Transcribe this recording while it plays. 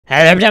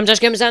Hello, I'm Josh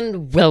Gamers,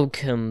 and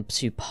welcome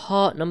to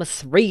part number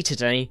 3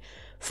 today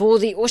for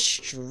the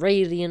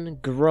Australian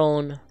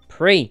Grand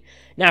Prix.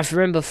 Now, if you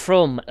remember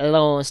from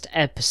last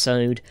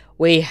episode,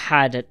 we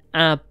had an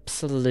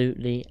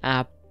absolutely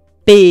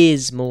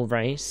abysmal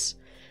race.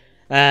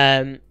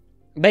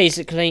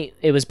 Basically,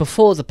 it was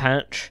before the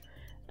patch,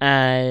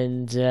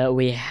 and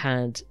we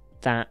had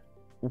that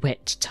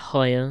wet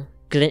tyre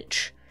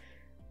glitch.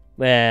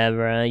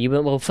 Where you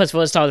went, well, first of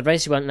all, at the start of the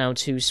race, you went now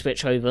to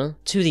switch over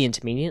to the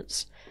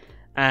intermediates.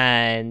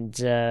 And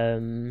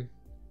you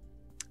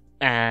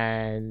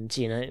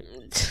know,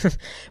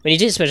 when you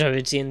did switch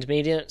over to the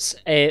intermediates,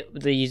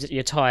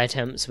 your tyre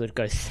temps would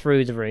go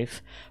through the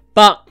roof.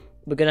 But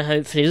we're going to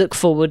hopefully look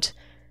forward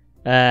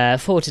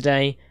for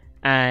today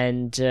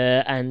and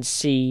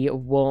see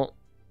what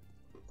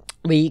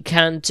we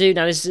can do.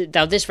 Now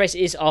this race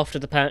is after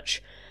the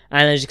patch,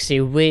 and as you can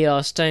see, we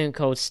are Stone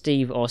Cold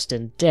Steve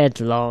Austin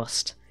dead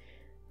last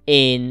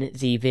in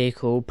the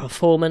vehicle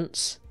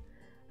performance.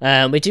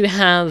 We do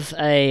have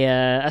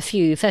a fair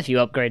few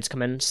upgrades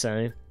coming,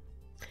 so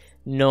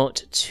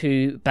not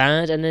too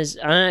bad. And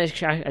I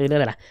actually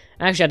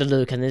had a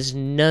look, and there's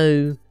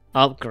no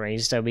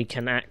upgrades that we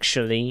can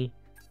actually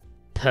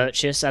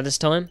purchase at this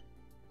time.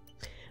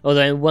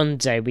 Although one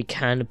day we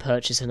can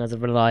purchase another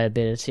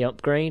reliability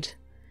upgrade,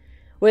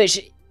 which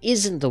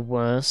isn't the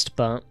worst,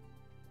 but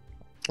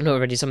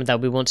not really something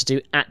that we want to do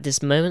at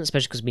this moment,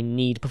 especially because we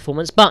need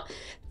performance. But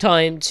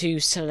time to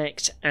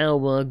select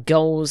our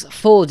goals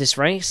for this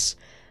race.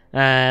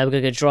 We're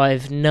going to go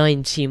drive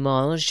 90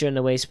 miles during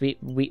the race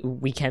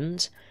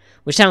weekend,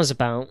 which sounds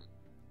not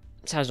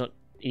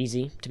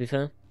easy, to be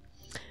fair.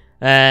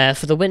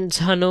 For the wind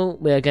tunnel,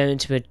 we're going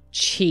to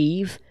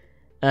achieve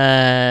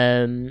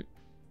any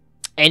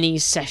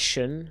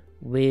session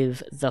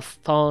with the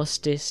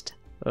fastest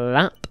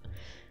lap.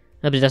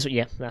 I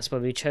believe that's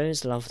what we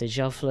chose. Lovely,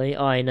 lovely.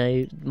 I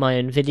know my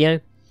own video.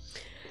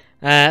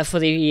 For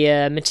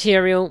the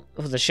material,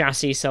 for the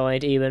chassis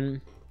side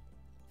even,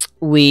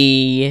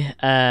 we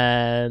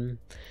going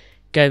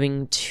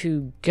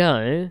to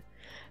go.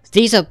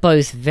 These are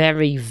both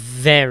very,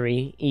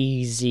 very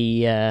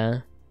easy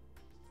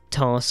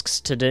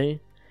tasks to do.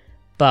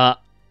 But,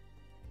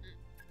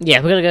 yeah,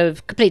 we're going to go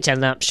complete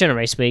 10 laps during a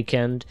race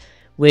weekend.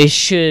 We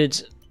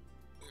should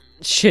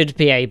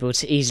be able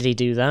to easily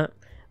do that.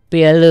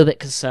 Be a little bit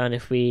concerned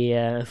if we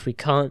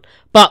can't.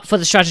 But for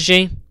the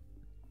strategy,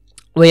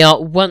 we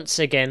are once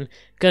again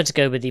going to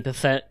go with the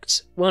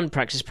perfect one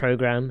practice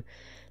program,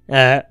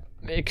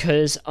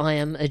 because I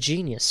am a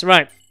genius.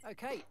 Right.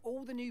 Okay,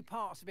 all the new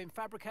parts have been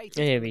fabricated.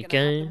 Here we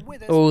go.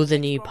 All the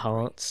new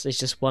parts. It's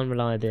just one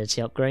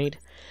reliability upgrade,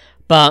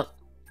 but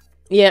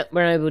yeah,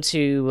 we're able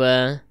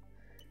to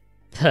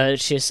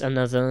purchase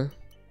another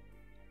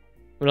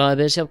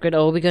reliability upgrade.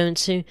 Or are we going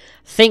to? I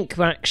think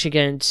we're actually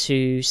going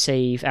to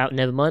save out.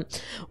 Never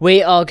mind.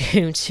 We are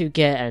going to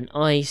get an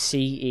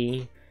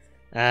ICE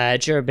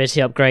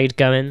durability upgrade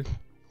going.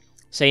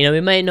 So, you know, we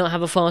may not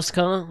have a fast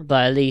car,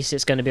 but at least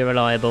it's going to be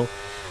reliable.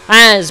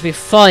 As we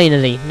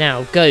finally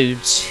now go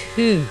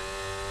to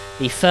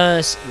the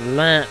first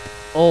lap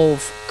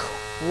of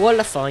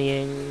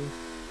qualifying.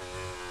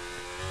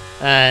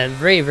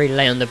 Really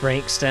late on the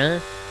brakes there.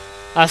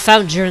 I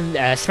found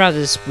throughout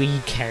this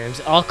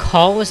weekend, our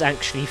car was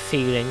actually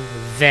feeling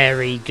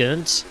very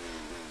good.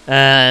 We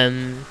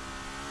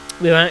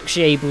were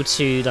actually able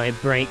to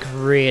brake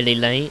really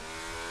late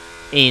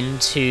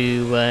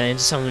into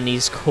some of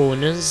these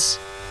corners.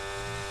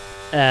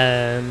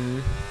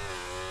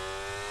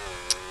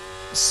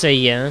 So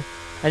yeah,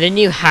 and the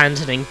new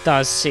handling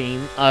does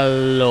seem a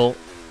lot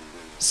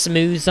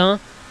smoother.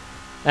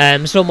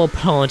 It's a lot more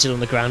planted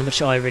on the ground,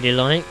 which I really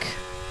like.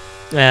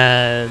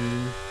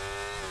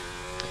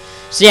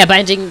 So yeah, by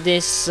ending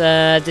this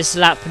this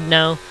lap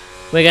now,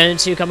 we're going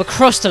to come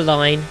across the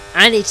line,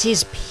 and it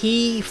is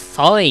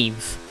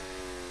P5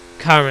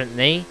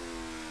 currently,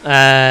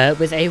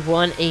 with a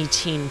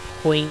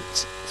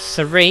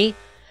 118.3,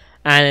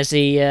 and as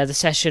the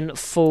session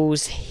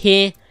falls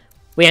here,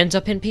 we end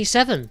up in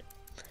P7,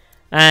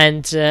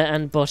 and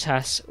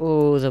Bottas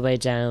all the way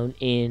down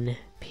in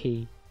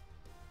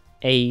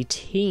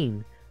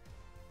P18,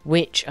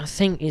 which I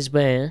think is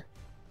where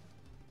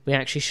we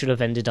actually should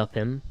have ended up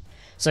in.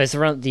 So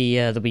throughout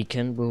the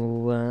weekend,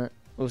 we'll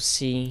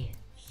see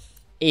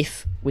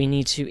if we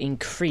need to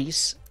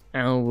increase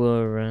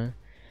our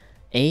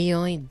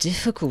AI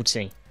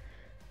difficulty.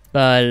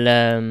 But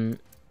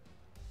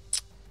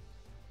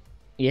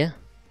yeah,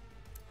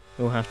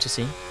 we'll have to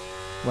see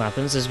what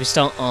happens as we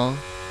start our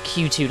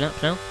Q2 lap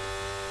now.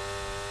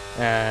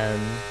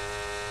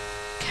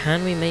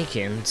 Can we make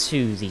it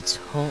into the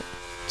top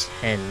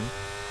 10?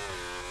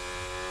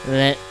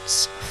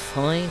 Let's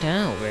find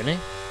out, really.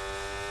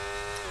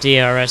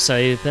 DRS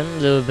open, a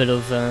little bit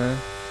of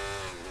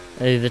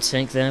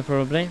overtake there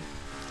probably.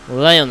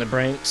 Lay on the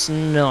brakes,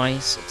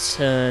 nice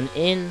turn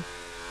in.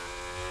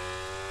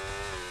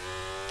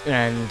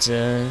 And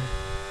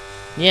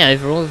yeah,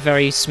 overall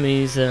very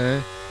smooth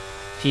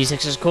few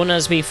sections of corner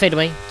as we fade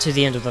away to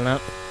the end of the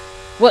lap.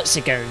 What's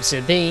it going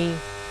to be?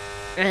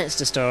 it's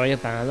the story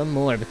of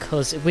Ballamore,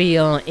 because we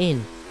are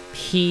in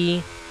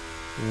P1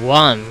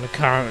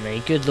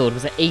 currently. Good lord,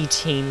 with an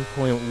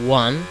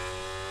 18.1.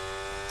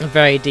 A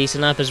very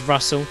decent lap as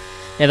Russell.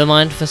 Never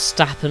mind,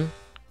 Verstappen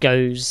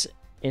goes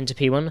into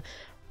P1.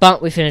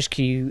 But we finished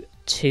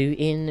Q2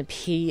 in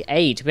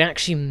P8. We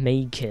actually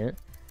make it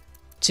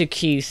to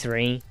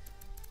Q3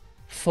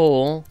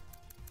 for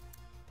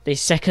the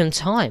second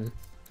time.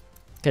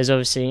 Because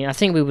obviously, I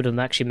think we would have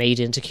actually made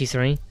it into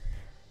Q3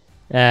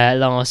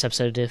 last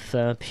episode if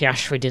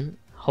Piastri didn't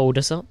hold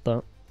us up.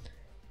 But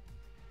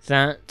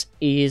that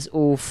is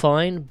all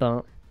fine.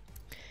 But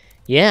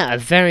yeah, a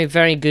very,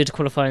 very good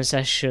qualifying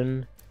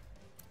session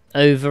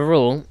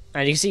overall.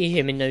 And you see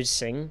him in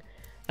noticing.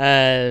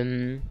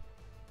 If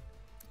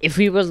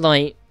we were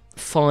like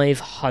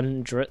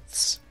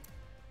 500ths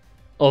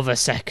of a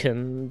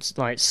second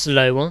like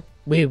slower,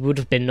 we would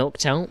have been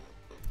knocked out.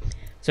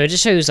 So it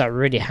just shows that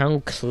really how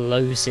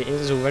close it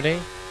is already.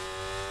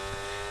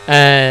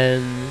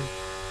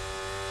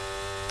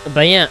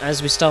 But yeah,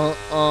 as we start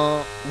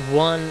our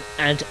one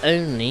and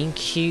only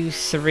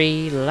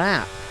Q3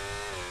 lap.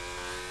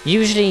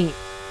 Usually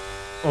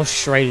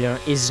Australia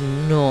is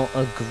not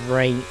a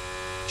great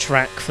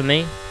track for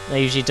me. I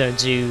usually don't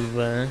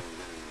do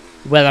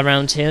well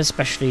around here,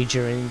 especially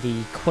during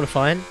the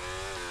qualifying.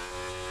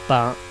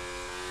 But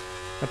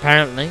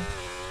apparently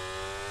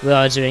we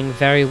are doing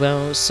very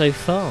well so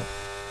far.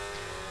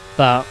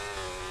 But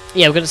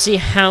yeah, we're going to see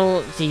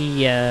how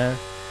the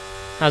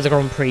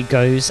Grand Prix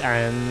goes,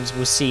 and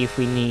we'll see if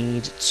we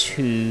need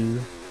to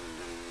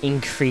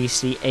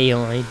increase the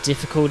AI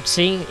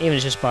difficulty, even if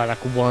it's just by like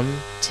 1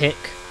 tick.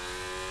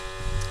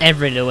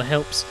 Every little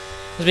helps.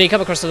 As we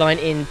come across the line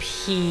in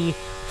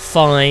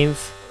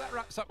P5,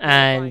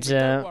 and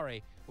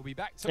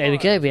there we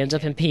go. We end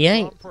up in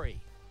P8.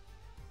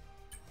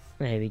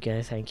 There we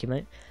go. Thank you,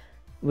 mate.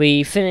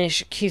 We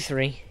finish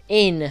Q3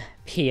 in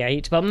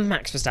P8, but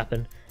Max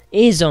Verstappen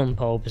is on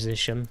pole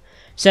position.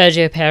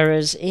 Sergio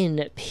Perez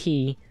in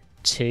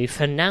P2.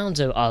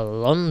 Fernando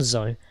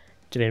Alonso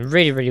doing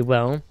really, really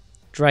well,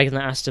 dragging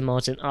the Aston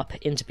Martin up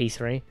into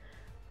P3.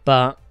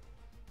 But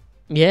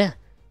yeah,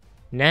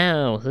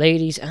 now,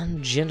 ladies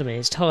and gentlemen,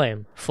 it's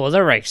time for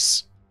the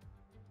race.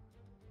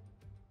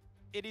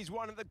 It is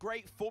one of the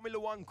great Formula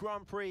One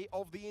Grand Prix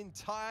of the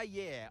entire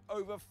year.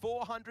 Over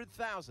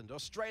 400,000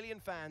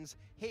 Australian fans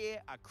here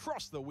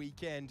across the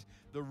weekend.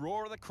 The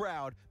roar of the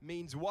crowd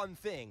means one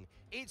thing.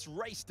 It's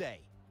race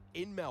day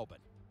in Melbourne.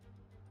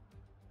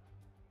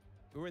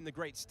 We're in the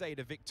great state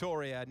of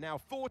Victoria. Now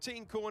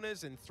 14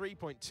 corners and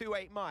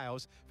 3.28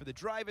 miles for the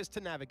drivers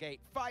to navigate.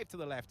 5 to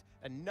the left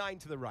and 9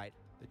 to the right.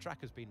 The track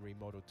has been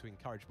remodeled to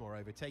encourage more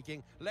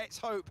overtaking. Let's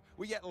hope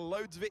we get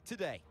loads of it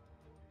today.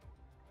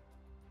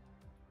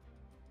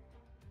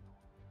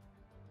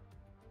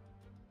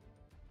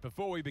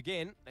 Before we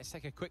begin, let's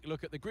take a quick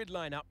look at the grid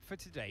lineup for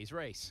today's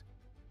race.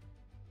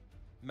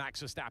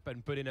 Max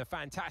Verstappen put in a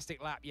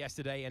fantastic lap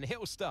yesterday, and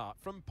he'll start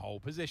from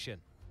pole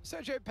position.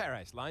 Sergio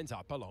Perez lines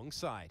up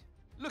alongside.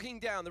 Looking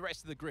down the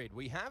rest of the grid,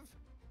 we have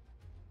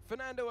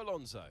Fernando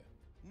Alonso,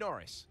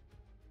 Norris,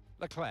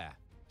 Leclerc,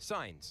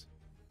 Sainz,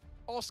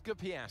 Oscar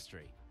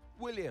Piastri,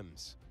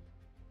 Williams,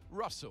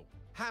 Russell,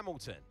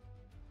 Hamilton,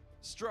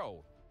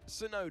 Stroll,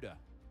 Tsunoda,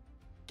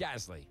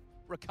 Gasly,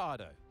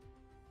 Ricciardo,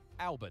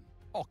 Albon,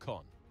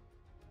 Ocon,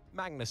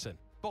 Magnussen,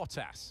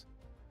 Bottas,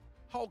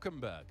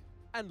 Hulkenberg,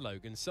 and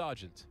Logan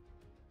Sargent.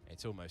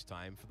 It's almost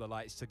time for the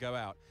lights to go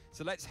out,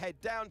 so let's head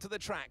down to the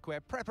track where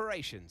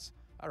preparations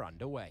are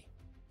underway.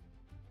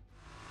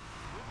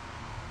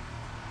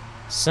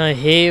 So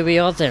here we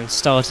are then,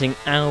 starting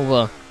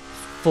our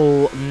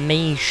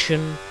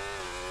formation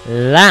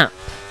lap.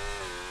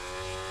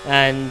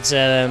 And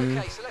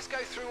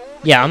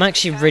yeah, I'm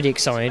actually really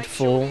excited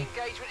for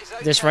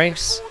this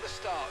race.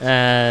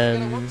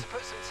 Because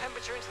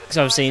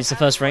obviously it's the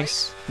first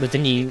race with the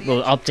new,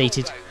 well,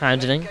 updated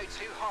handling.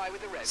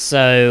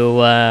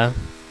 So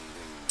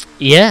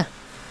yeah,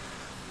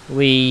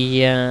 we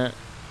have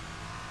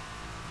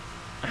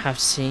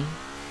to see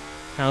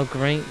how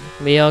great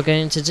we are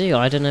going to do.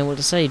 I don't know what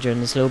to say during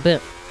this little bit,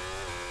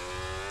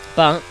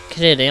 but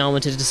clearly I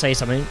wanted to say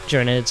something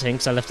during editing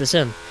because I left this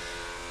in.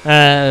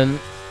 But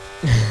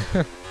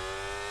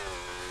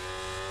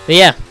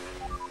yeah,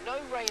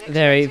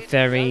 very,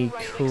 very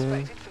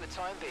cool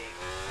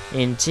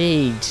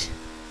indeed.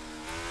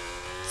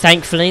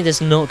 Thankfully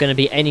there's not going to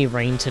be any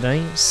rain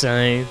today,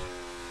 so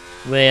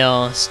we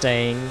are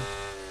staying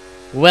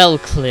well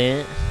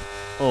clear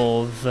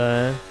of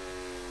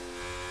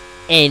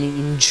any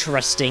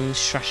interesting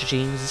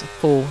strategies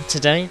for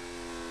today.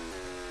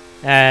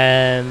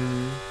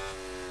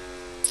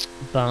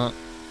 But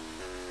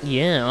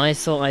yeah, I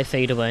thought I'd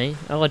fade away.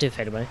 Oh, I did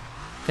fade away.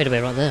 Fade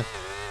away right there.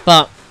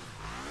 But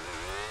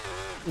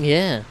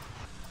yeah,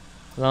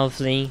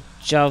 lovely,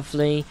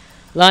 lovely.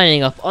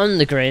 Lining up on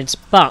the grid,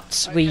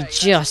 but we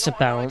just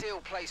about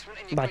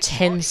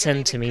 10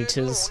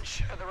 centimetres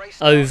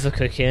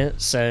overcook it,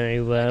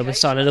 so we're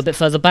starting a little bit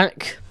further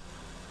back.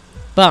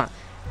 But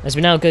as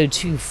we now go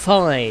to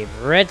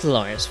 5 red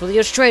lights for the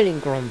Australian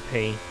Grand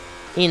Prix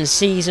in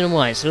season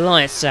 1. It's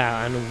lights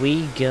out and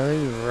we go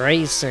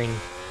racing.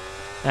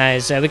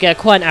 As we get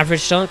quite an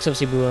average start,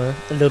 because obviously we were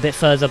a little bit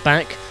further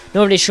back.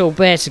 Not really sure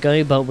where to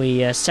go, but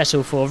we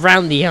settle for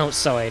around the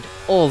outside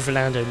of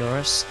Lando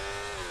Norris.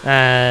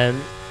 A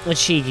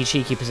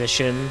cheeky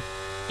position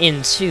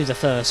into the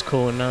first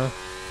corner.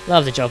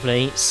 Lovely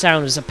jubbly.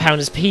 Sounds a pound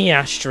as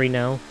Piastri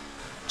now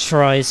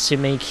tries to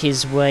make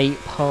his way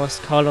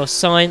past Carlos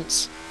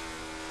Sainz.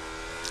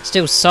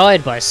 Still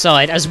side by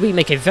side as we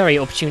make a very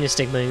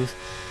opportunistic move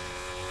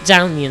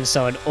down the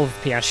inside of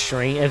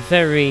Piastri. A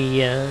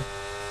very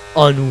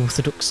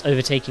unorthodox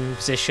overtaking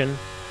position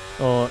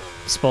or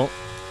spot,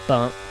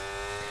 but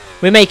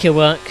we make it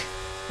work.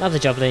 Lovely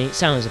jubbly.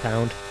 Sounds a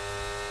pound.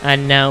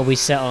 And now we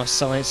set our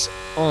sights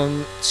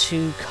on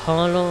to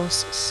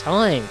Carlos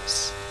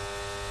Sainz.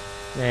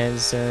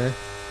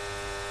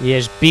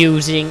 There's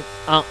building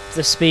up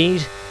the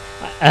speed.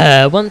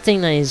 One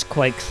thing that is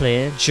quite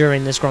clear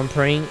during this Grand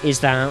Prix is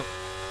that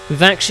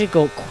we've actually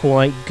got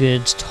quite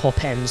good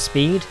top end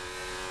speed.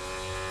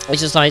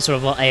 It's just like sort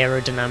of our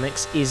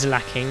aerodynamics is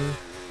lacking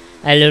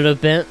a little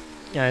bit.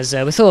 As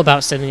we thought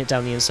about sending it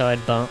down the inside,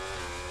 but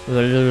we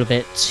were a little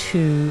bit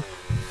too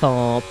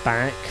far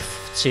back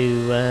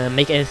to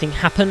make anything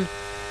happen.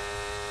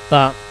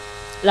 But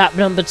lap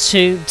number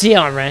 2,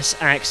 DRS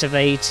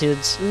activated,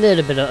 a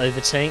little bit of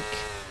overtake.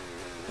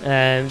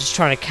 Just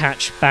trying to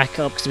catch back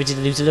up because we did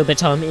lose a little bit of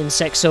time in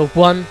sector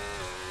 1.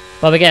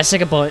 But we get a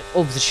second bite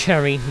of the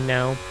cherry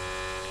now.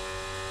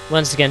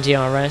 Once again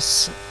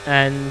DRS,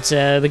 and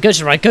we go to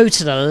the right, go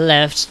to the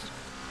left.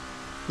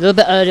 A little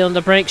bit early on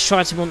the brakes.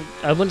 I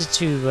wanted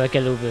to get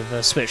a little bit of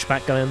a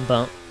switchback going,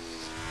 but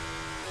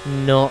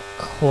not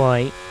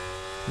quite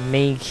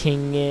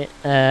making it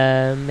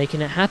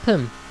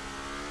happen.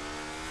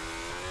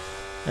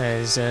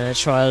 As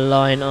try to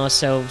line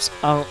ourselves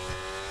up.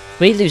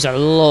 We lose a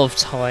lot of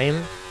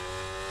time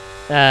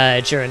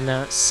during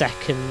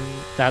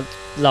that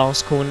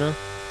last corner.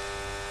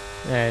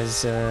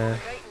 As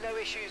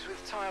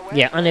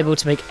yeah, unable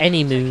to make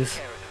any move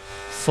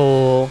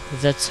for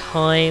the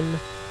time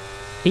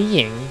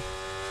being.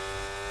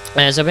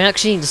 So we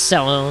actually need to set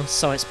our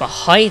sights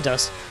behind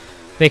us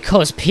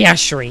because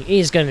Piastri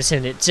is going to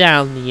send it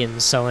down the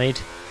inside.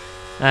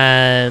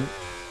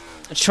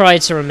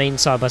 Tried to remain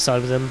side by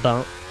side with him,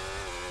 but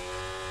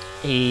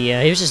he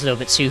was just a little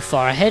bit too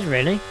far ahead,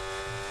 really.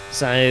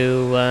 So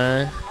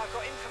I've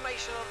got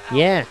information on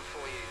yeah.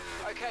 for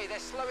you. Okay, they're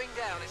slowing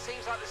down. It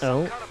seems like there's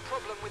some kind of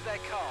problem with their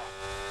car.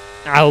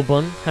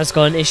 Albon has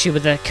got an issue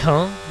with their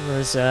car.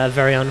 That's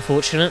very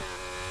unfortunate.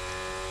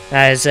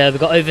 As we've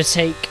got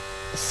overtake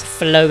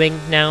flowing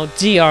now,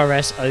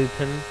 DRS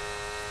open.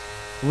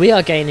 We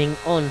are gaining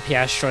on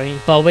Piastri,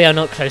 but we are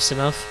not close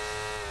enough.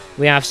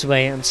 We have to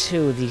wait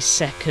until the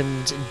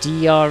second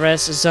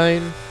DRS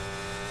zone.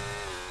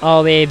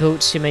 Are we able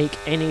to make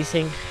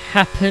anything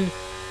happen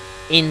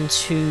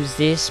into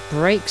this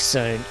brake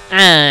zone?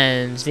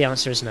 And the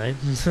answer is no.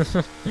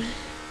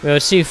 We were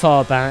too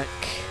far back.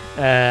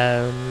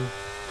 Yeah,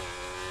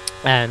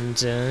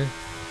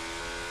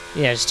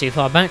 just too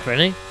far back,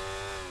 really.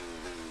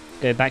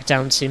 Go back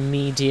down to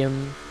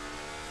medium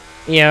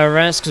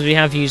ERS, because we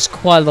have used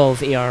quite a lot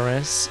of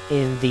ERS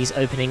in these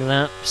opening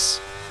laps.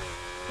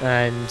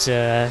 And,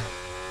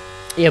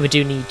 yeah, we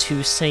do need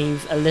to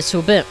save a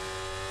little bit.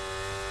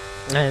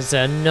 As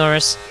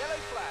Norris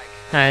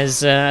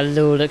has a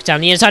little look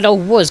down the inside. Oh,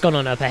 what has gone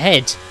on up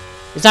ahead?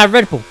 Is that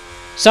Red Bull?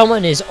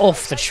 Someone is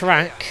off the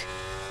track.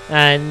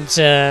 And,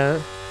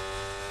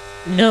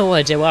 no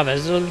idea why.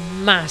 There's a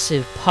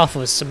massive puff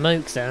of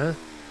smoke there.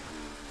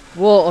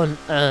 What on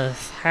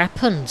earth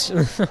happened?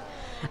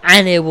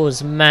 And it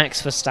was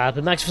Max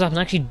Verstappen. Max Verstappen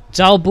actually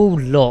double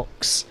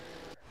locks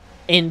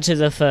into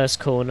the first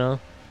corner.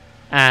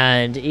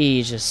 And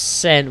he just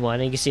sent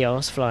one. You can see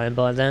us flying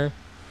by there.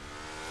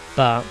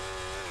 But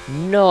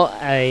not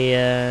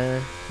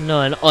an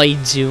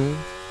ideal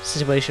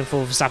situation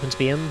for Verstappen to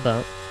be in,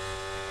 but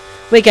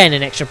we're getting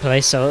an extra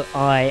place, so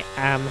I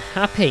am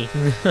happy.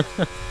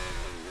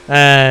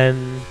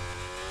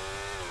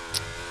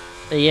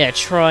 Yeah,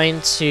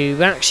 trying to...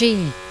 We're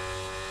actually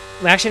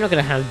not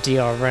going to have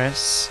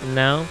DRS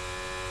now.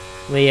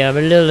 We are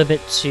a little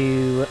bit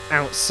too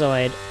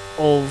outside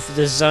of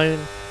the zone,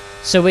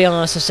 so we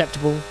are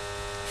susceptible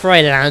for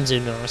a Lando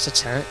Norris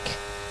attack.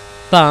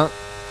 But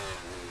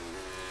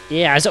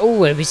yeah, as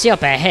always, we see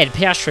up ahead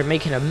Piastri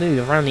making a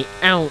move around the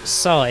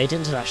outside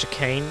into that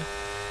chicane.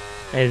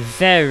 A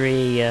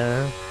very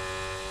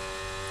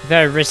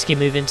risky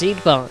move indeed,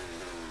 but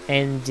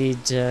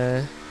ended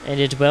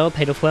well,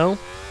 paid off well.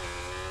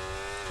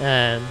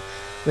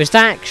 Which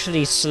that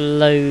actually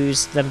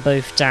slows them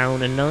both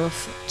down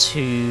enough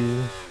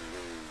to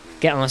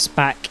get us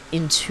back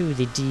into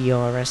the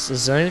DRS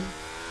zone.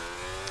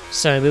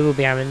 So we will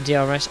be having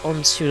DRS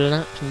onto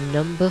lap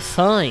number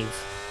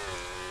 5.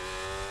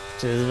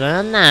 So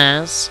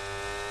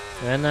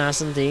very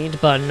nice indeed.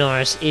 But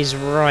Norris is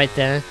right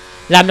there.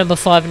 Lap number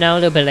 5 now, a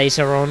little bit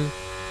later on.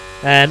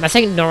 I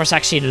think Norris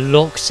actually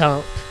locked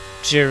up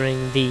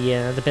during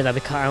the bit that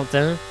we cut out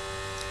there.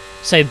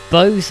 So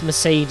both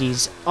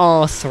Mercedes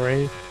are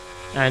through,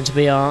 and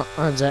we are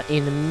under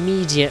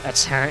immediate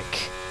attack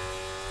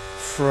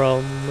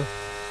from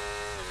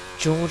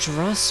George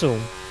Russell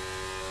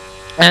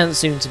and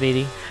soon to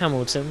be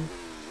Hamilton.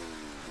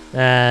 So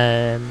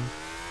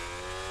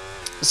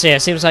yeah,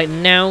 it seems like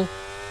now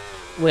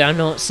we are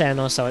not setting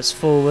our sights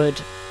forward,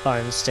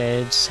 but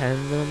instead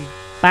setting them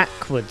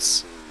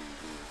backwards,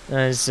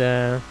 as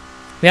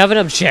we have an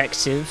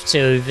objective to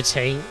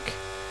overtake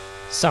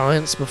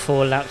Science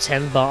before lap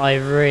 10, but I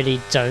really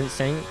don't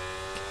think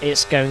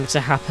it's going to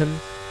happen,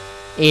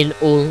 in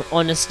all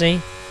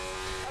honesty.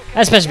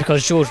 Especially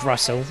because George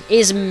Russell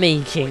is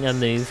making a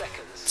move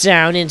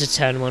down into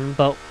turn 1,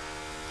 but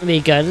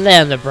we go lay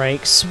on the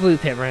brake,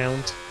 swoop it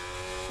round,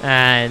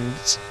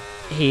 and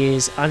he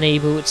is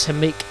unable to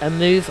make a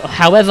move.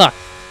 However,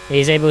 he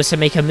is able to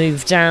make a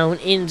move down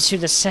into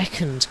the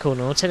second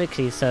corner, or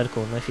technically the third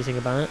corner if you think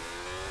about it.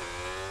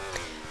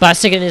 But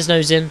sticking his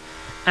nose in,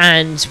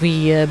 and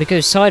we go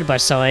side by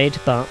side,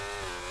 but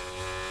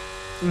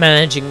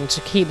managing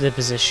to keep the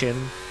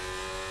position.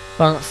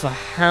 But for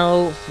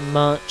how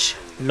much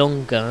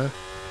longer?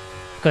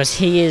 Because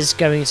he is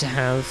going to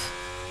have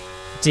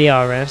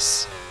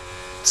DRS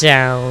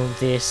down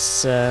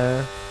this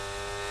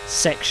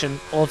section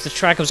of the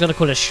track. I was going to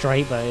call it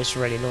straight, but it's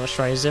really not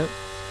straight, is it?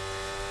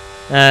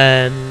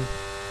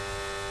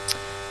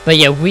 But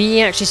yeah,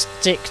 we actually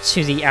stick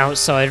to the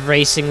outside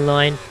racing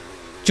line.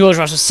 George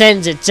Russell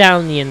sends it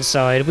down the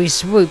inside. We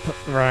swoop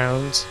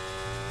around,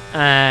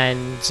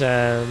 and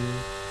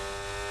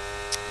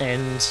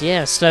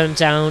yeah, slow him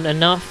down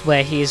enough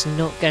where he is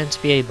not going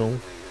to be able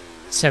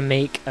to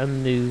make a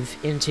move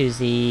into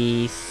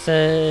the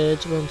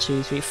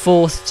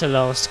fourth to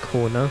last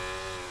corner.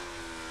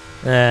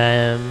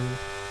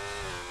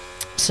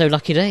 So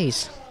lucky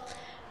days.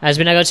 As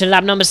we now go to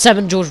lap number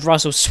 7, George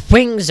Russell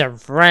swings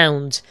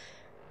around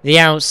the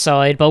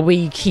outside, but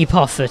we keep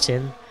our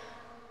footing.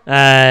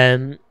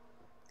 Hamilton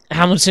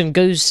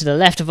goes to the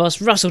left of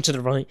us, Russell to the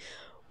right.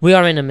 We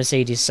are in a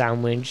Mercedes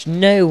sandwich,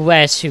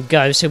 nowhere to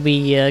go, so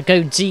we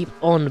go deep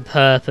on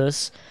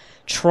purpose.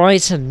 Try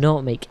to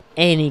not make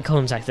any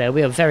contact there.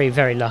 We are very,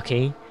 very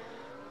lucky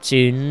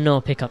to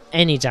not pick up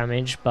any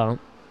damage, but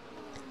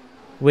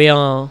we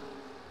are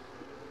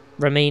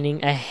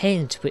remaining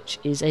ahead, which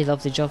is a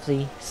lovely,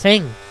 lovely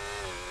thing.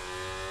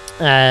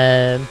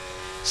 So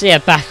yeah,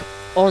 back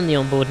on the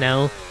onboard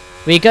now.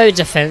 We go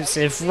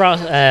defensive.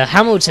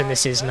 Hamilton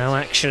this is now,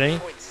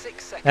 actually.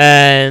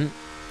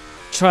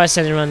 Try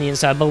sending around the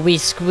inside, but we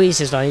squeeze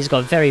his line. He's got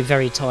a very,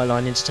 very tight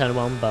line into turn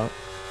 1, but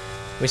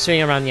we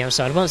swing around the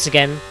outside once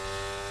again.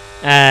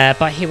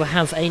 But he will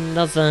have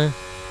another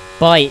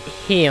bite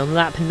here on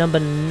lap number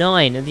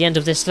 9 at the end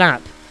of this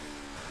lap.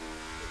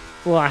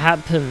 What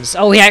happens?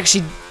 Oh, he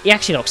actually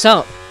locks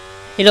up.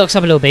 He locks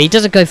up a little bit. He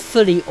doesn't go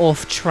fully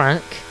off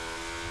track,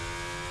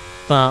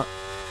 but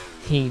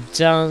he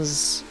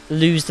does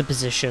lose the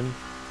position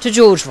to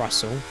George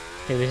Russell,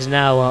 who is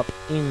now up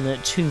in the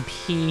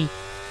 2P7.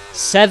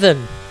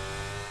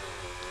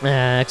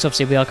 Because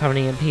obviously we are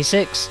currently in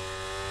P6.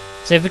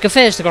 So if we can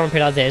finish the Grand Prix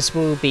like this,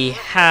 we'll be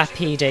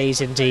happy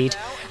days indeed.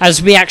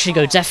 As we actually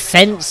go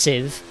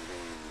defensive.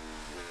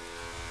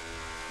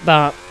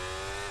 But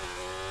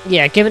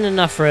yeah, given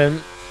enough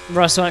room,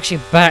 Russell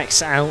actually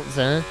backs out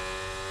there.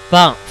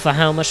 But for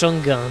how much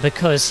longer?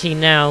 Because he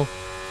now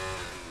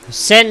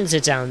sends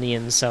it down the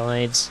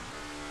inside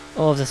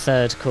of the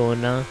third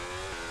corner.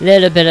 A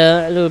little bit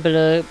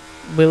of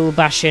wheel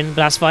bashing, but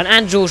that's fine.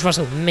 And George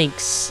Russell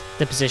makes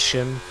the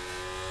position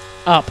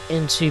up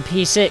into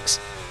P6.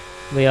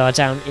 We are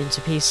down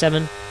into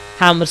P7.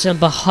 Hamilton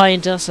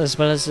behind us, as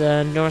well as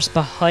Norris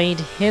behind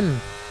him.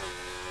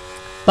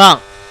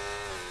 But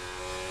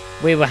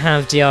we will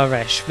have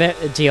DRS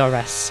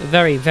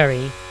very,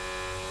 very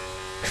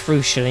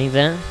crucially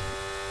there.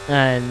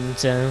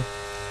 And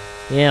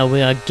yeah,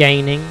 we are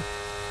gaining.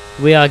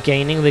 We're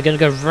going to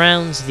go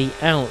round the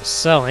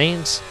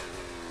outside.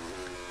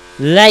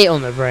 Lay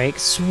on the brake,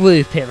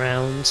 swoop it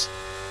round.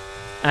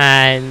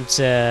 And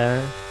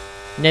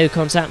no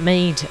contact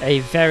made. A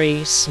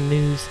very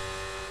smooth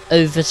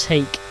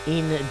overtake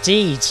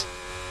indeed.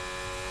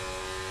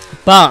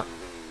 But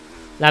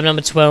lap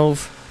number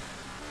 12,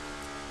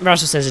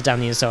 Russell sends it down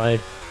the inside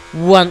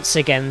once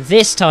again.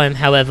 This time,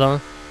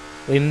 however,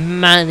 we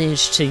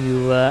managed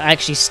to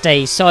actually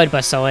stay side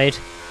by side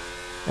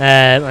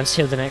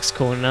until the next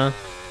corner,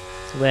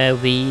 where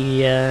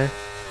we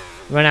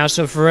run out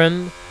of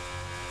room.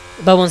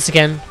 But once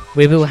again,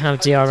 we will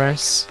have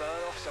DRS.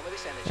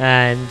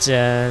 And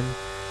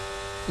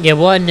yeah,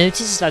 what I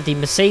noticed is that the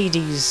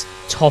Mercedes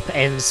top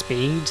end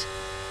speed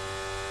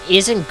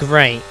isn't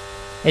great.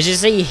 As you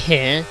see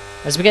here,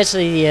 as we get to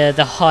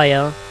the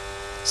higher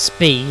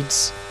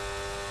speeds,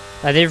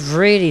 they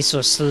really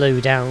sort of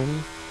slow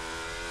down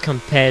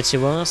compared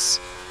to us.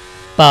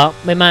 But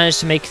we managed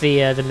to make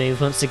the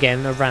move once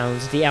again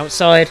around the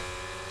outside.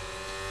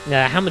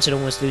 Hamilton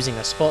almost losing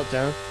a spot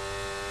there.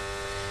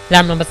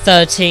 Lap number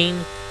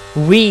 13.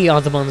 We are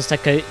the ones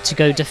that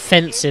go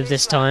defensive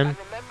this time.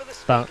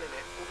 But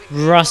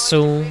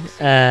Russell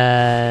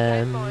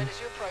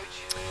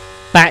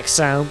backs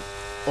out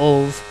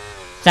of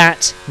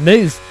that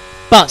move,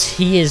 but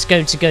he is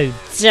going to go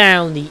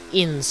down the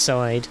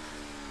inside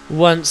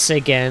once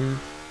again.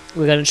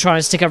 We're going to try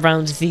and stick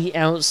around the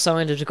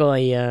outside. We've got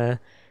a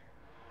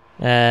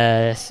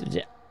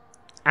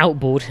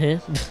outboard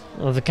here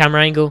of a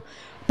camera angle,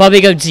 but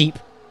we go deep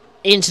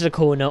into the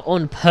corner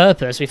on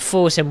purpose. We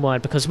force him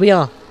wide because we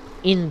are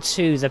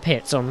into the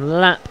pits on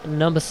lap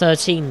number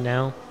 13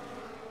 now.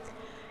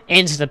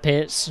 Into the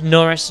pits,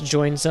 Norris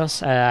joins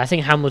us. I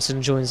think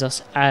Hamilton joins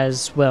us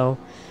as well.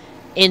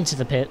 Into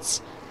the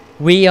pits,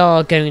 we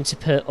are going to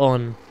put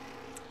on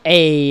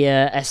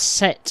a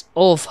set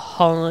of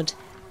hard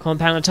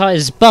compound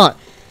tyres, but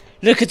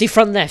look at the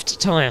front left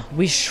tyre.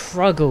 We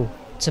struggle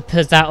to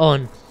put that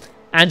on,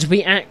 and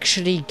we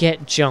actually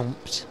get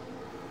jumped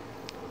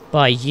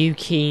by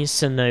Yuki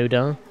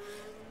Tsunoda.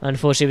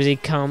 Unfortunately, he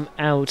come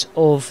out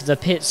of the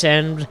pits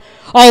and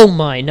oh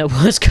my, no,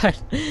 what's going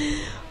on?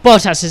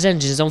 Bottas's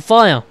engine is on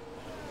fire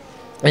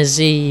as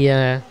he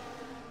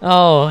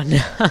oh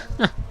no,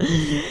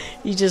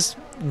 he just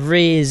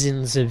rears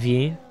into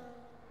view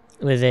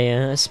with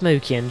a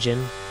smoky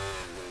engine.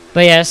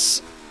 But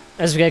yes,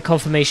 as we get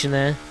confirmation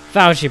there,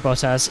 Valtteri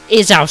Bottas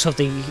is out of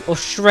the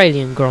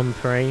Australian Grand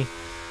Prix.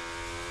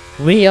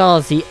 We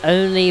are the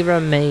only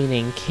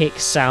remaining Kick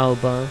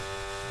Sauber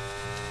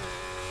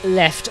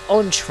left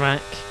on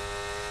track,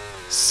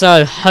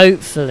 so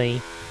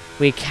hopefully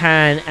we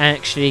can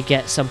actually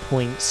get some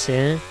points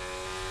here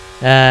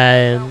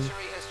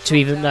to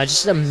even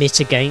just to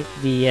mitigate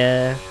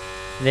the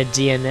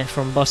DNF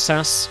from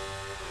Bottas.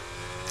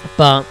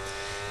 But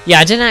yeah,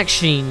 I didn't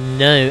actually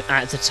know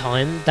at the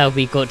time that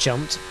we got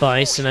jumped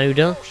by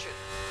Tsunoda,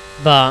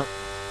 but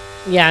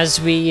yeah,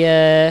 as we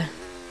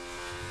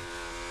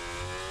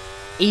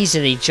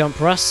easily jump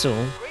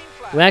Russell,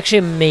 we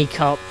actually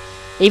make up,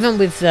 even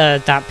with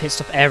that pit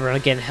stop error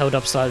again held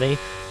up slightly,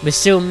 we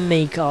still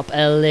make up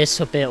a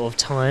little bit of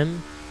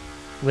time,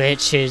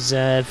 which is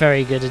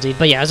very good indeed.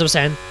 But yeah, as I was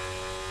saying,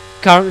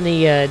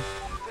 currently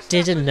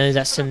didn't know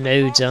that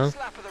Tsunoda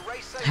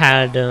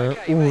had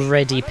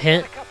already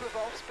pit.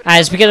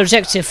 As we get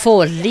objective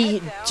 4,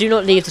 do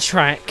not leave the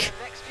track,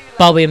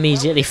 but we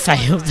immediately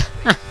failed.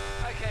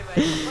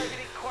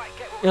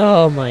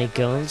 Oh my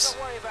god.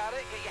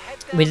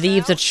 We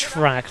leave the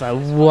track like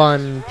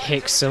 1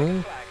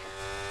 pixel,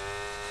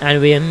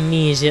 and we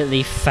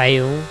immediately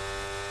fail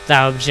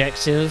that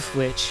objective,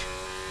 which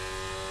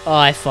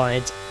I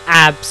find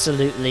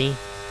absolutely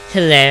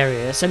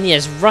hilarious. And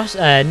yes,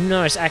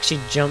 Norris actually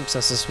jumps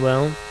us as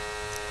well,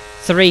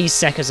 3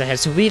 seconds ahead,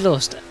 so we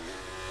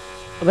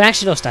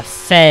actually lost a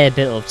fair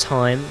bit of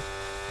time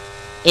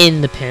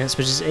in the pits,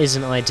 which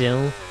isn't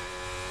ideal,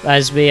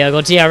 as we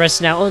got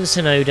DRS now on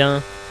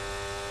Tsunoda,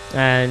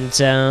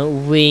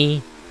 and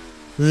we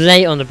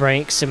lay on the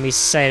brakes and we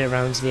sail it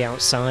around to the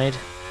outside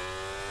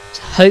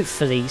to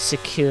hopefully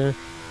secure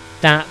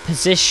that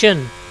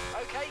position.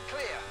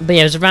 But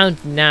yeah, it was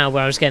around now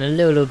where I was getting a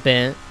little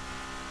bit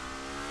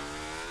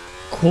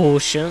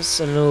cautious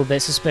and a little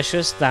bit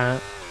suspicious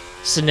that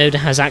Tsunoda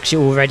has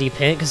actually already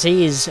picked, because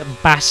he is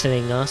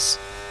battling us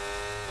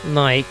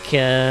like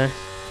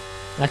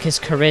his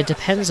career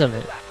depends on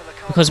it.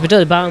 Because we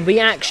did it, we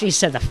actually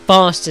set the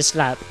fastest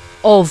lap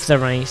of the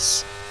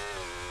race,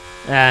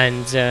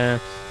 and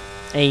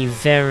a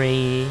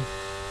very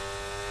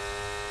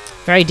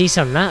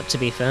decent lap, to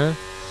be fair.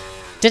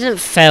 Didn't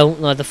feel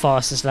like the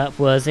fastest lap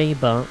worthy,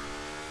 but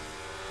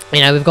you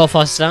know, we've got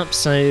fastest lap,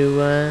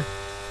 so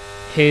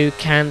who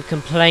can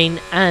complain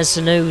as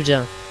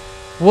Tsunoda?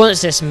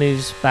 Once this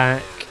moves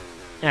back,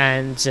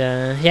 and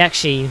he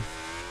actually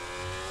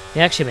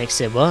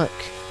makes it work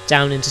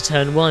down into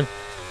turn 1.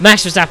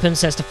 Max Verstappen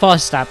sets the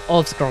fastest lap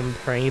of the Grand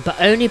Prix, but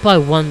only by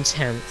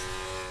 1/10.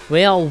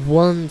 We are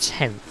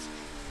 1/10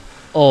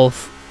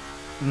 of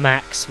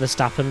Max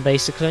Verstappen,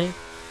 basically,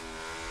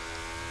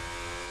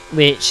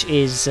 which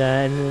is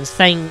an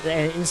insane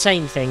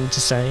thing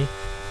to say,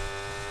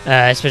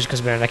 especially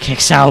because we're in a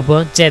Kick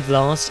Sauber, dead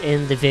last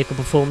in the vehicle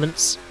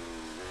performance.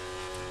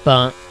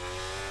 But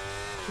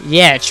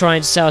yeah,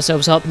 trying to set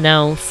ourselves up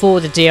now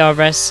for the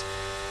DRS.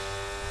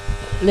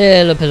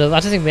 Little bit of, I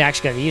don't think we're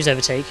actually going to use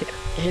overtake.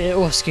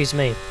 Oh, excuse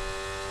me.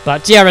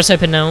 But DRS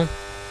open now.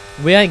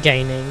 We are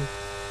gaining.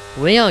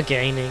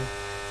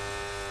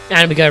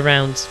 And we go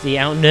around the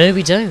out. No,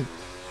 we don't.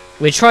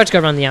 We tried to go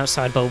around the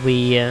outside, but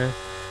we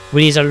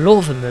use a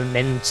lot of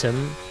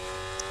momentum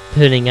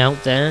pulling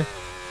out there.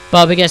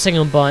 But we get a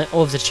second bite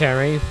of the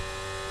cherry.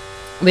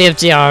 We have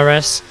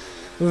DRS.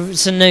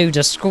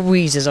 Tsunoda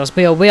squeezes us.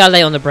 We are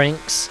late on the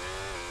brinks,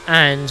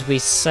 and we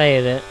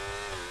sail it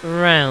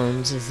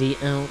round the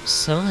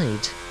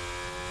outside.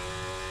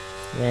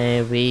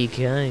 There we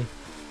go.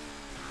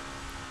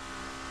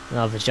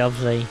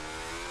 Lovely.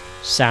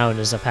 Sound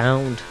as a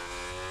pound.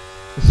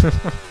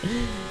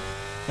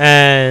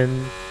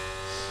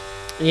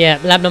 Yeah,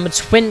 lap number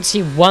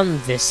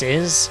 21 this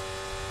is.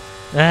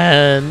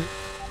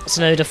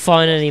 Tsunoda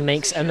finally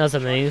makes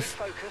another move,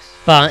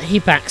 but he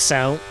backs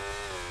out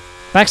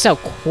Backs out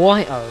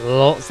quite a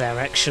lot there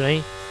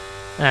actually,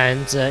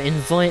 and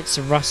invites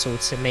Russell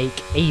to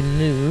make a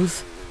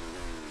move,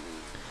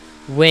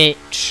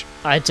 which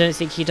I don't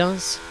think he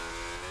does.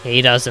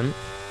 He doesn't.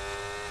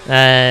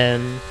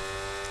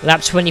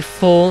 Lap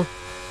 24,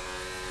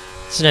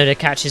 Tsunoda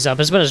catches up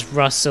as well as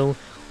Russell.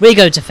 We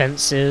go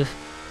defensive,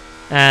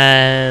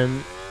 but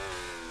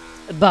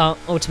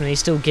ultimately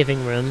still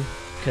giving room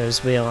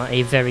because we are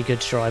a very good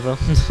driver.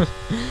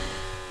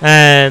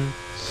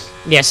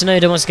 Yeah,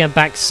 Tsunoda wants to get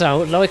back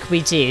out like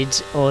we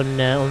did on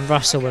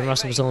Russell when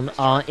Russell was on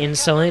our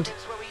inside.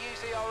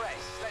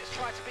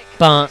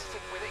 But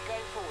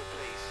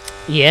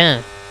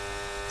yeah,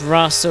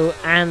 Russell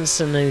and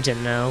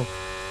Tsunoda now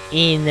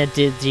in the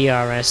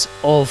DRS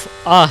of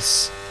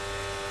us.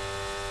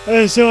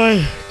 As I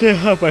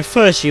have my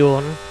first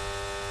yawn.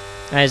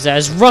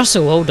 As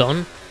Russell, hold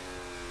on.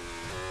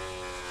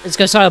 Let's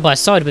go side by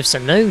side with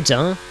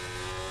Tsunoda.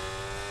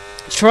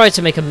 Tried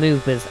to make a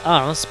move with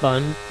us,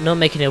 but not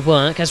making it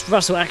work. As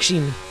Russell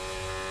actually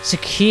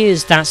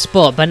secures that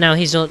spot, but now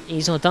he's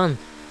not done.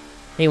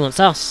 He wants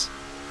us.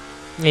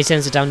 He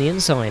sends it down the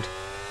inside.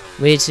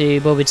 We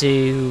do what we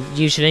do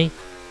usually,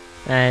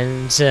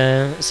 and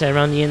so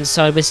around the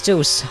inside we're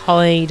still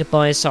side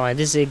by side.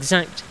 This is the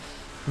exact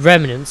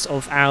remnants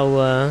of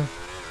our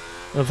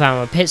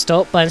pit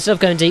stop, but instead of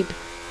going deep,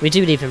 we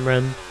do leave him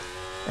room,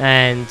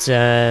 and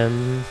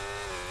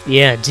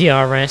yeah,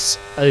 DRS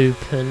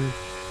open.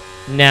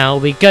 Now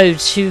we go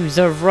to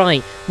the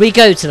right, we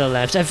go to the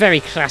left, a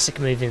very classic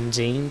move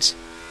indeed.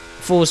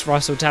 Force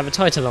Russell to have a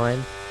tighter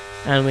line,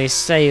 and we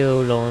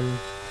sail on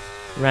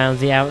round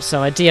the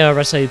outside,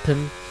 DRS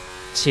open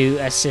to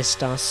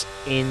assist us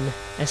in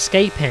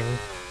escaping.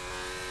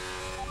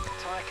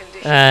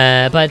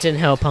 But it didn't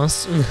help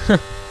us.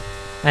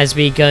 As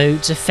we go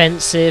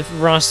defensive,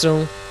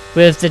 Russell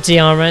with the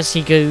DRS,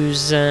 he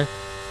goes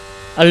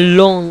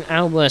along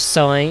our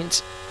side,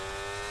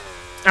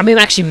 and we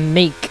actually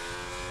make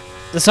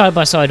the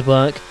side-by-side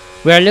work.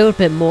 We're a little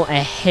bit more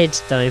ahead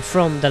though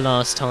from the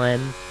last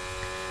time,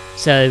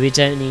 so we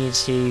don't need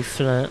to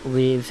flirt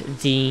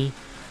with the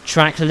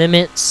track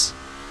limits.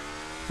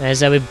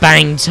 As we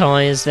bang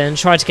tyres then,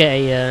 try to get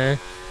a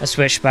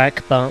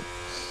switchback, but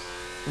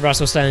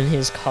Russell slowing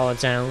his car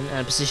down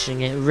and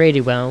positioning it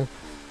really well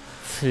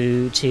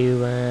to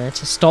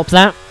stop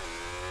that.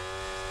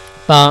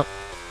 But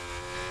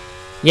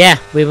yeah,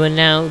 we will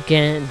now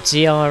get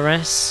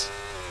DRS.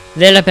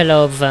 Little bit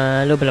of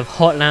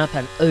hot lap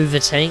and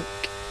overtake,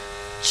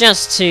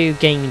 just to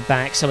gain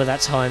back some of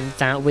that time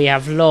that we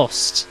have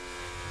lost.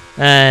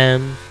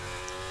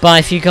 But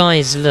if you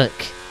guys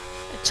look,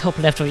 top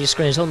left of your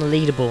screen is on the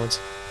leaderboard.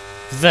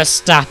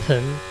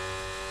 Verstappen,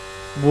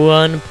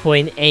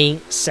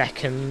 1.8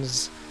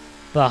 seconds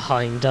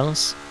behind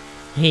us.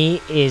 He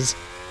is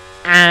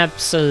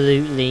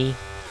absolutely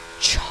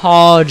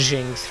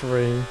charging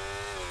through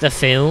the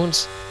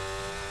field,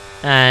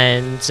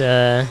 and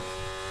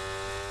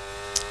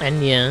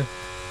yeah,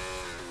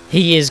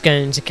 he is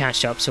going to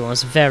catch up to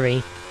us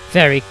very,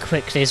 very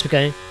quickly as we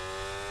go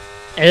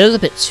a little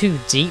bit too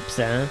deep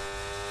there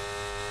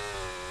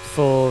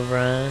for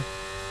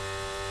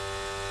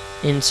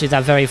into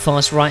that very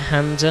fast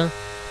right-hander.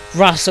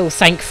 Russell,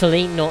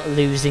 thankfully, not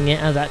losing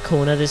it at that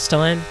corner this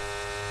time.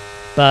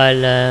 But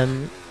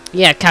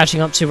yeah,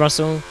 catching up to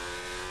Russell.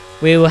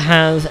 We will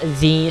have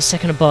the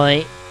second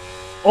bite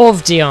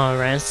of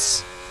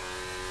DRS.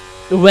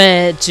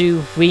 Where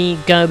do we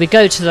go? We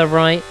go to the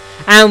right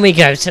and we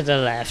go to the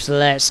left.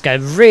 Let's go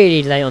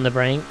really late on the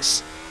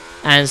brakes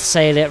and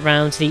sail it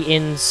round to the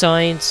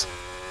inside.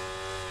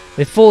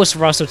 We force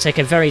Russell to take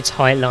a very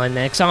tight line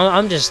there, because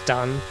I'm just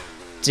done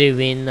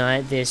doing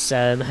this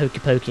hokey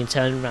pokey and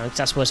turn around, 'cause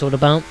that's what it's all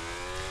about.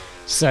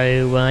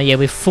 So yeah,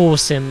 we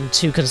force him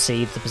to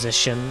concede the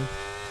position,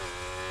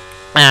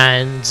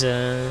 and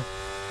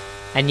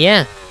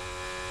yeah,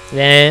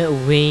 there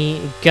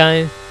we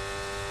go.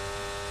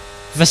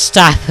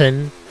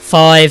 Verstappen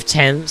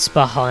 5/10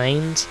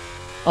 behind.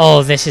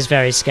 Oh, this is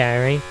very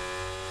scary.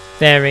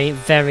 Very,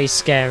 very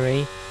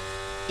scary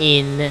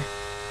indeed.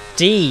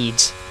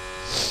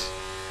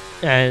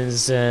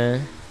 As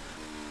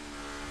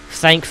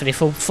thankfully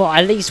for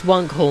at least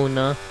one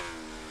corner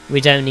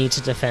we don't need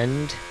to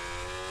defend,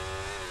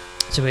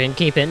 so we can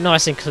keep it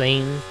nice and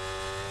clean,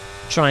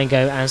 try and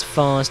go as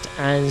fast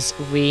as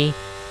we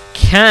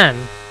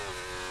can,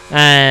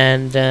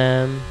 and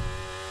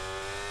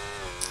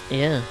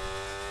yeah,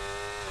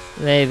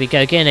 there we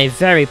go. Again, a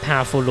very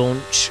powerful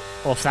launch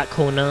off that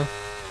corner.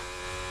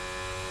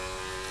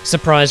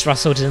 Surprised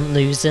Russell didn't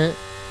lose it.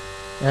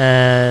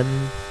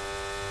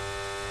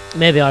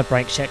 Maybe I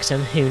brake checked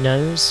him, who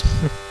knows.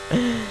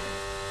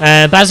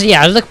 But as,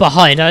 yeah, I look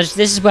behind, this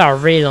is where I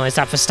realised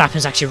that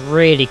Verstappen's actually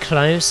really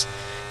close.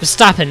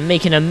 Verstappen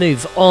making a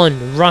move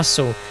on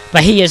Russell,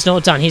 but he is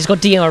not done. He's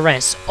got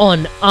DRS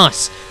on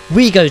us.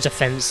 We go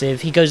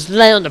defensive, he goes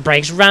late on the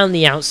brakes, round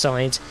the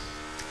outside,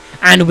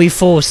 and we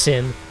force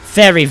him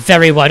very,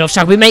 very wide off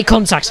track. We make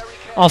contact.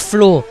 Our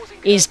floor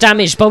is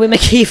damaged, but we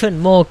make even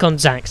more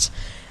contact.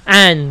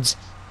 And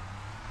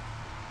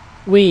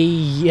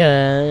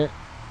we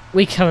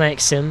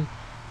collect him,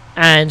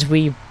 and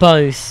we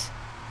both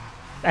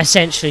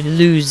essentially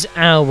lose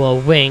our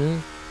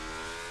wing.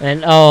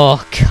 And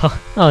oh god,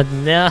 oh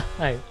no,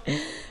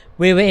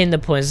 we were in the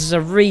points. There's a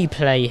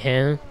replay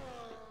here.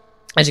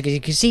 As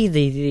you can see,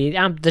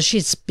 the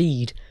sheer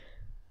speed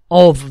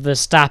of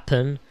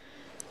Verstappen,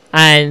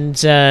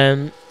 and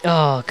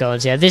oh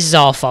god, yeah, this is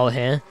our fault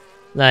here.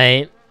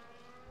 Like,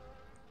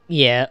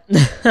 yeah.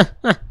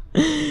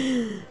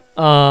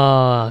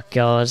 Oh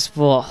god,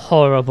 what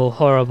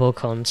horrible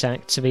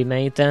contact to be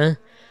made there.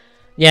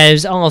 Yeah, it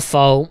was our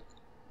fault.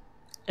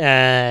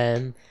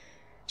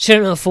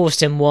 Shouldn't have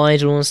forced him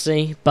wide,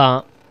 honestly,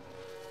 but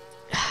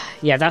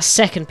yeah, that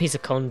second piece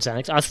of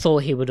contact, I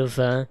thought he would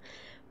have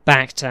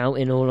backed out,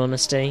 in all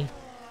honesty,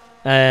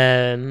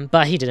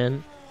 but he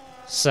didn't.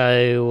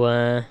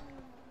 So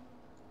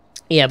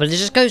yeah, but it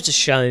just goes to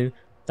show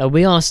that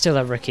we are still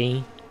a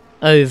rookie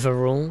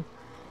overall.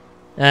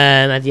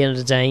 At the end of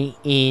the day,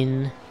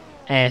 in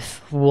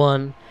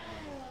F1,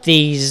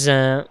 these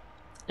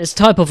this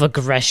type of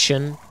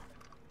aggression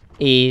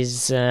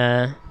is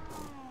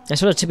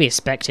sort of to be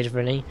expected,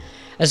 really,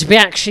 as we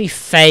actually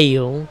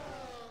fail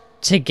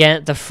to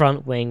get the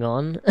front wing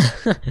on.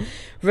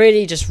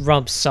 Really just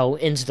rubs salt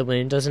into the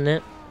wound, doesn't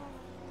it?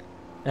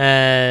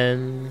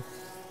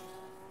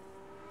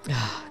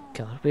 Oh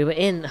god, we were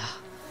in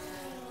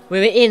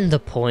the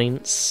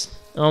points.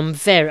 I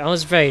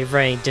was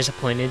very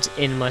disappointed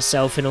in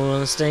myself, in all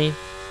honesty.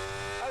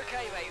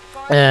 Okay, mate,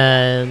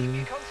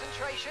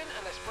 concentration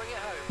and let's bring it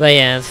home. But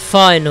yeah, the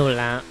final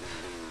lap,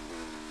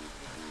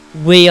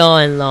 we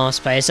are in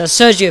last place as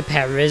Sergio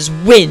Perez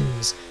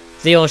wins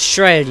the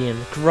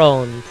Australian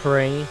Grand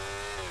Prix.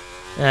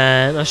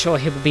 I'm sure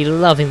he will be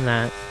loving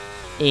that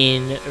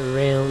in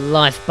real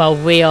life, but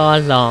we are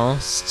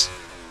last.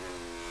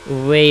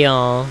 We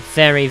are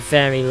very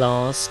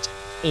last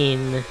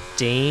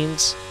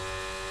indeed.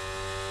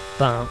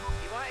 But You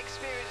might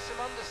experience some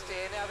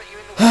understeer now that you're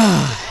in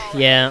the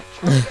yeah.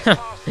 Try and get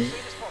past as soon as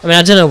I mean,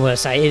 I don't know what to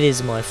say. It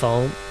is my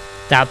fault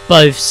that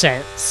both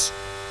sets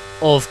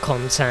of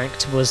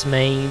contact was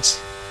made.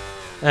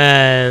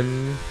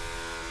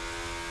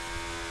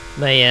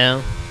 But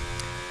yeah,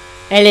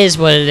 it is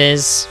what it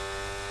is.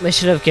 We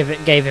should have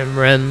gave him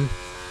room,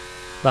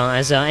 but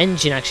as our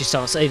engine actually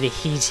starts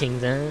overheating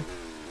there.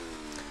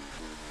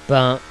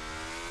 But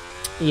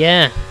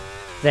yeah,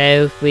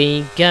 there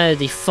we go.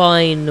 The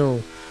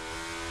final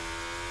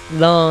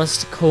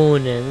last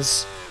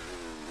corners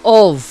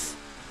of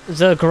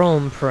the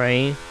Grand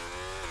Prix.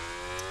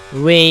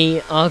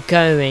 We are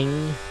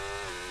going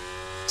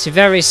to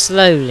very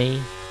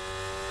slowly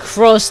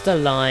cross the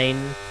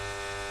line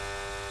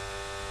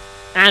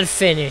and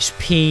finish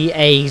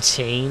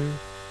P18.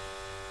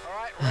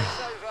 Alright, race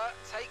over.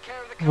 Take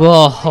care of the car.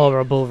 What a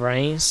horrible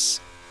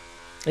race.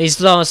 These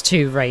last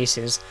two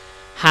races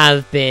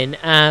have been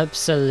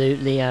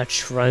absolutely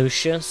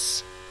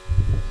atrocious.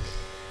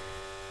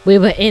 We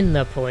were in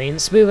the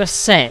points. We were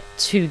set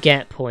to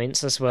get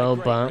points as well,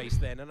 but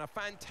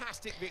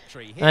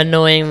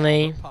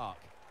annoyingly,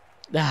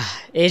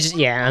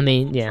 yeah, I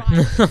mean, yeah.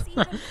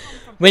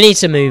 We need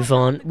to move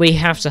on. We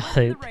have to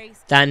hope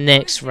that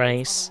next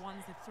race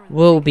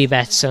will be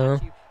better,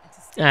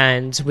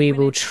 and we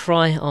will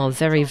try our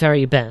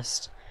very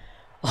best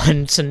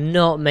on to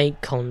not make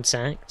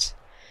contact.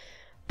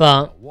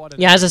 But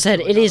yeah, as I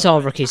said, it is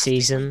our rookie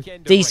season.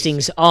 These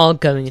things are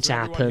going to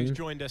happen.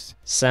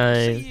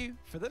 So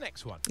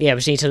yeah, we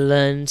just need to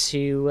learn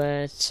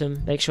to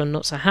make sure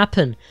not to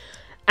happen.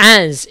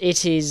 As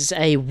it is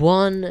a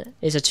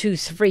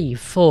 2-3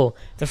 for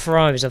the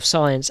Ferraris of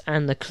Science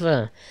and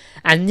Leclerc,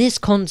 and this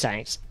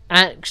contact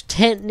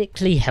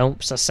technically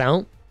helps us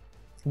out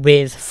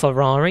with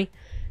Ferrari,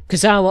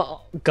 because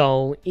our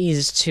goal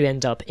is to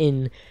end up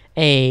in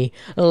a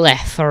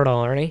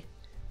LeFerrari.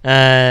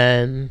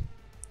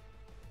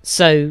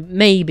 So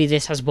maybe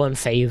this has won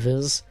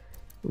favours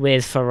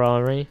with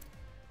Ferrari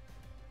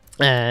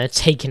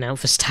taking out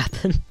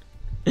Verstappen.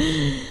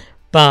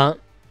 But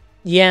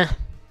yeah,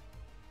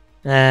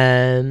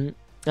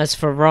 as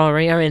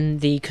Ferrari are in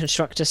the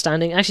constructor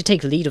standing, actually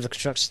take the lead of the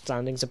constructor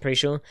standings, I'm pretty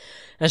sure.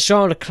 And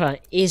Charles Leclerc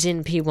is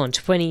in P1,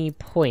 20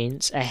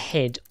 points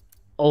ahead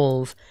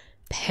of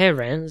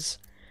Perez.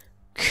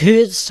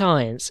 Could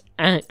Science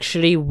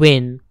actually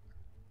win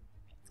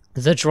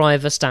the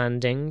driver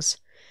standings?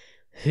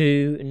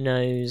 Who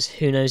knows?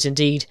 Who knows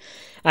indeed.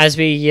 As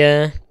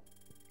we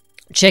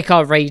check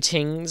our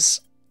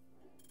ratings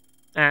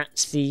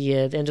at the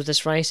end of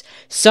this race,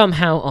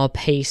 somehow our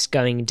pace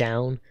going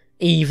down,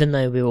 even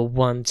though we were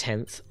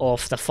 1/10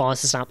 off the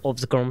fastest lap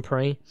of the Grand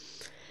Prix.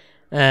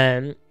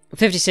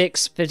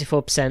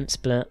 54%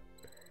 split.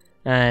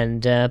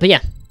 And but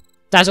yeah,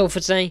 that's all for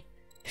today.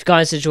 If you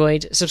guys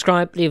enjoyed,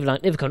 subscribe, leave a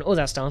like, leave a comment, all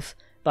that stuff.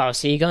 But I'll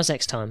see you guys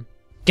next time.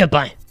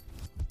 Goodbye.